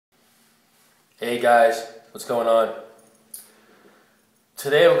Hey guys, what's going on?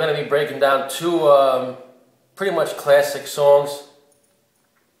 Today we're going to be breaking down two pretty much classic songs.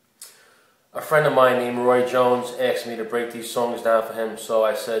 A friend of mine named Roy Jones asked me to break these songs down for him, so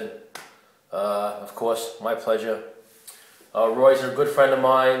I said, of course, my pleasure. Roy's a good friend of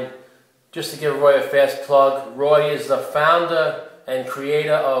mine. Just to give Roy a fast plug, Roy is the founder and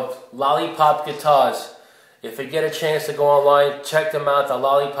creator of Lollipop Guitars. If you get a chance to go online, check them out. The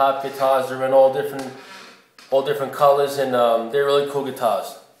Lollipop Guitars, they're in all different colors, and they're really cool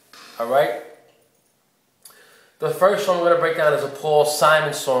guitars. All right. The first song we're going to break down is a Paul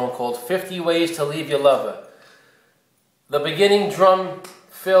Simon song called 50 Ways to Leave Your Lover. The beginning drum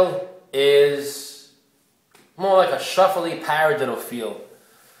fill is more like a shuffly paradiddle feel.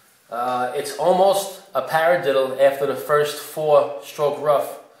 It's almost a paradiddle after the first 4-stroke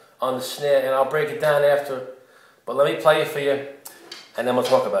rough on the snare, and I'll break it down after. But let me play it for you, and then we'll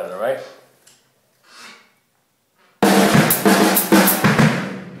talk about it, all right?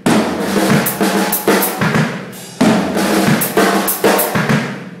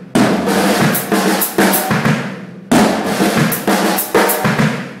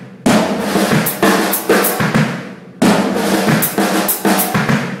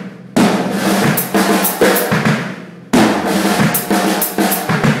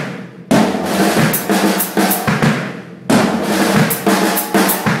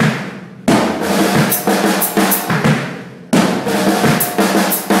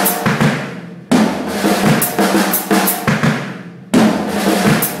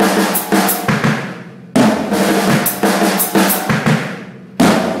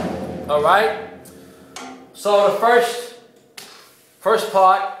 All right. So the first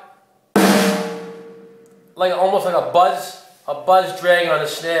part, like almost like a buzz dragging on the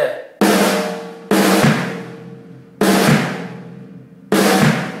snare.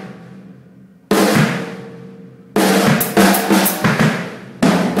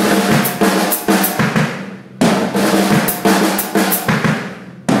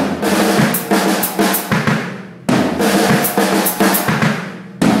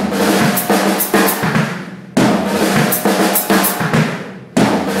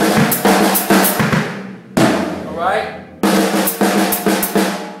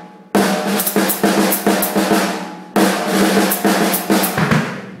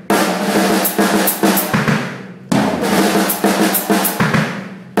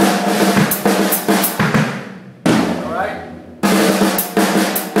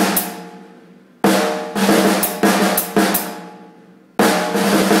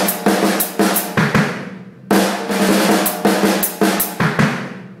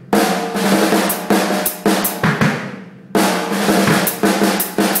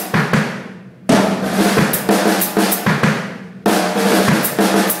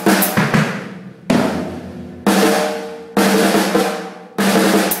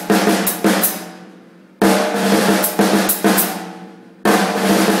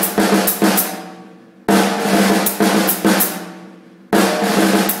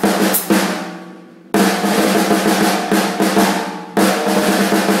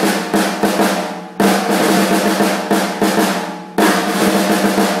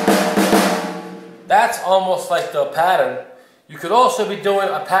 That's almost like the pattern. You could also be doing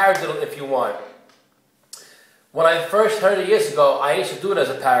a paradiddle if you want. When I first heard it years ago, I used to do it as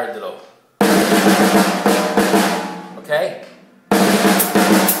a paradiddle. Okay?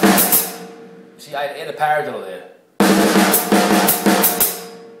 See, I add a paradiddle there.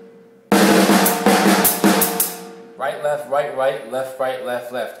 Right, left, right,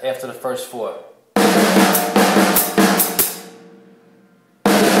 left, left, after the first 4.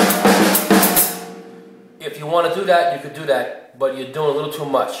 If you want to do that, you could do that, but you're doing a little too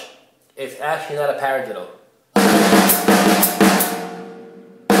much. It's actually not a paradiddle.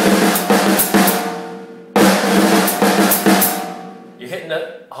 You're hitting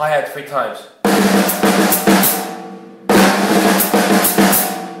the hi-hat 3 times.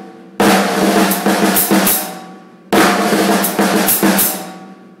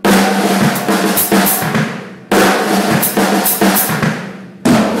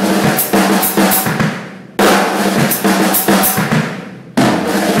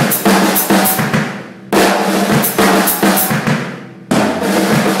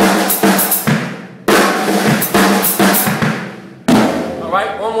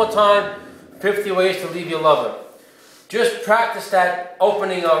 One more time, 50 Ways to Leave Your Lover. Just practice that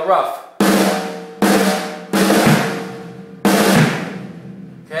opening rough.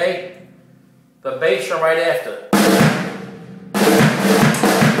 Okay? The bass drum right after.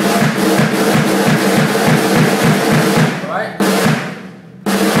 Alright?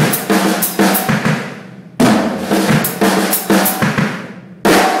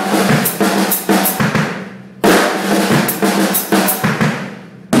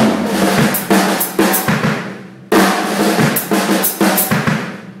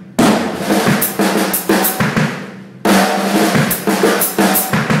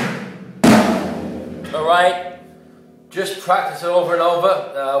 practice it over and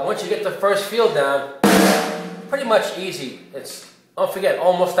over. Once you get the first feel down, pretty much easy. It's, don't forget,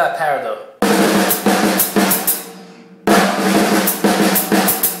 almost that paradiddle.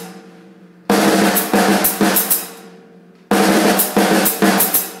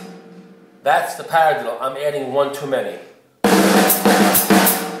 That's the paradiddle. I'm adding one too many.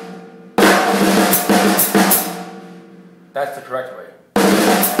 That's the correct way.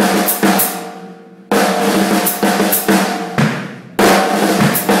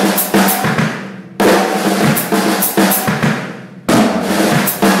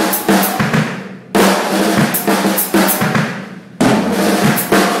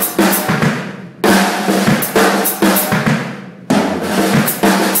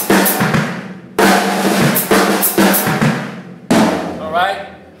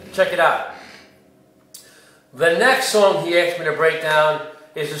 Check it out. The next song he asked me to break down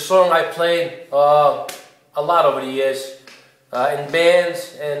is a song I played a lot over the years in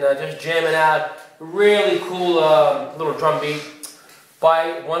bands and just jamming out. Really cool little drum beat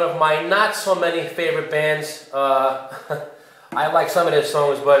by one of my not so many favorite bands. I like some of their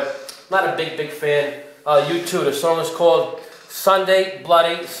songs, but not a big fan. U2. The song is called Sunday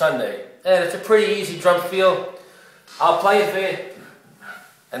Bloody Sunday, and it's a pretty easy drum feel. I'll play it for you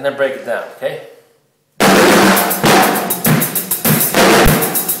and then break it down, okay?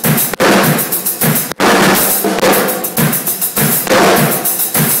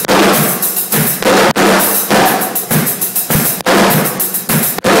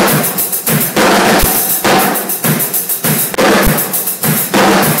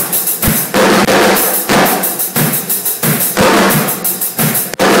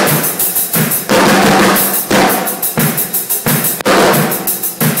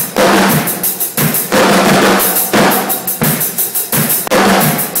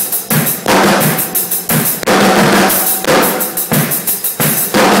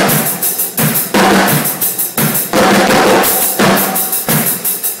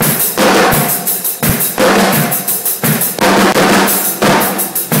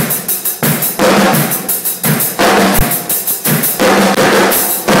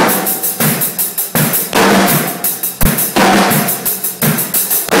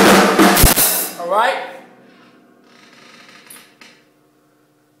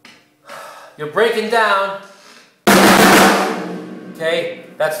 You're breaking down, okay?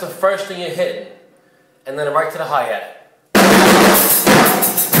 That's the first thing you're hitting. And then right to the hi-hat.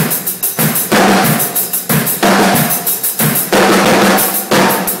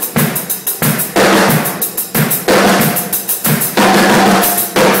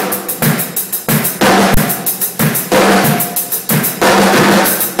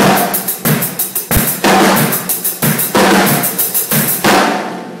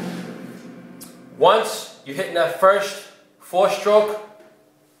 Once you're hitting that first 4-stroke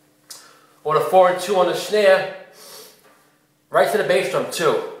or the 4 and 2 on the snare, right to the bass drum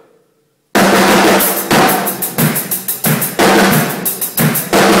too.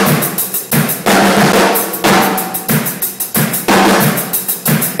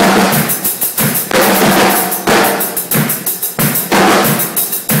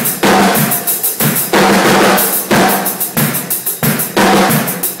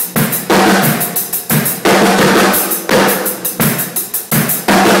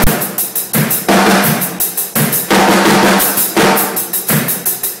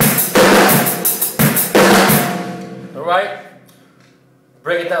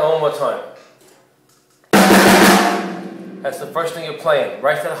 Break it down one more time. That's the first thing you're playing,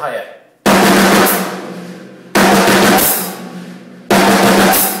 right to the hi-hat.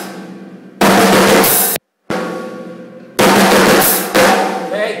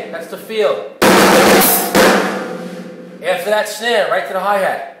 Okay, that's the feel. After that snare, right to the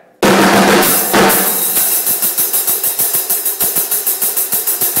hi-hat.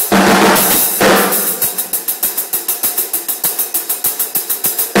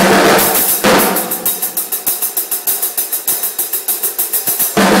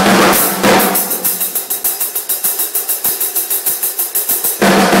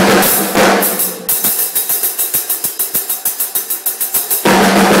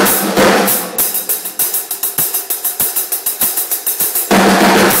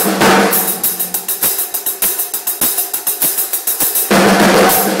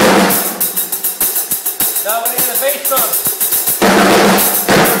 Now we're in the bass drum.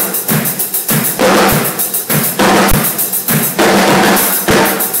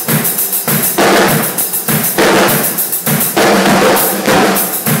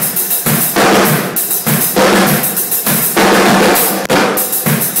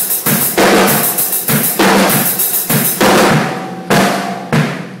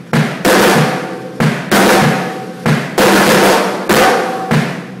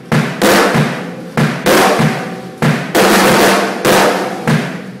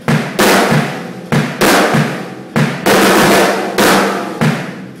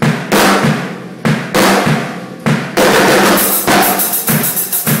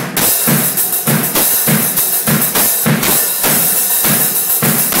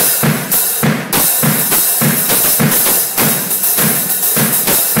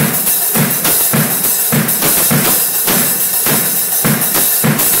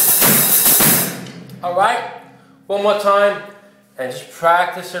 Alright? One more time, and just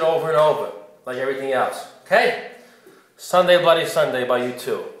practice it over and over, like everything else. Okay? Sunday Bloody Sunday by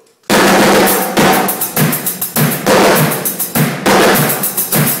U2.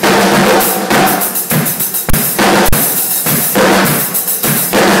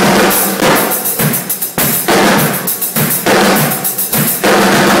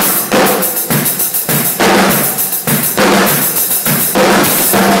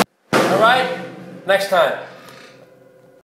 Alright? Next time.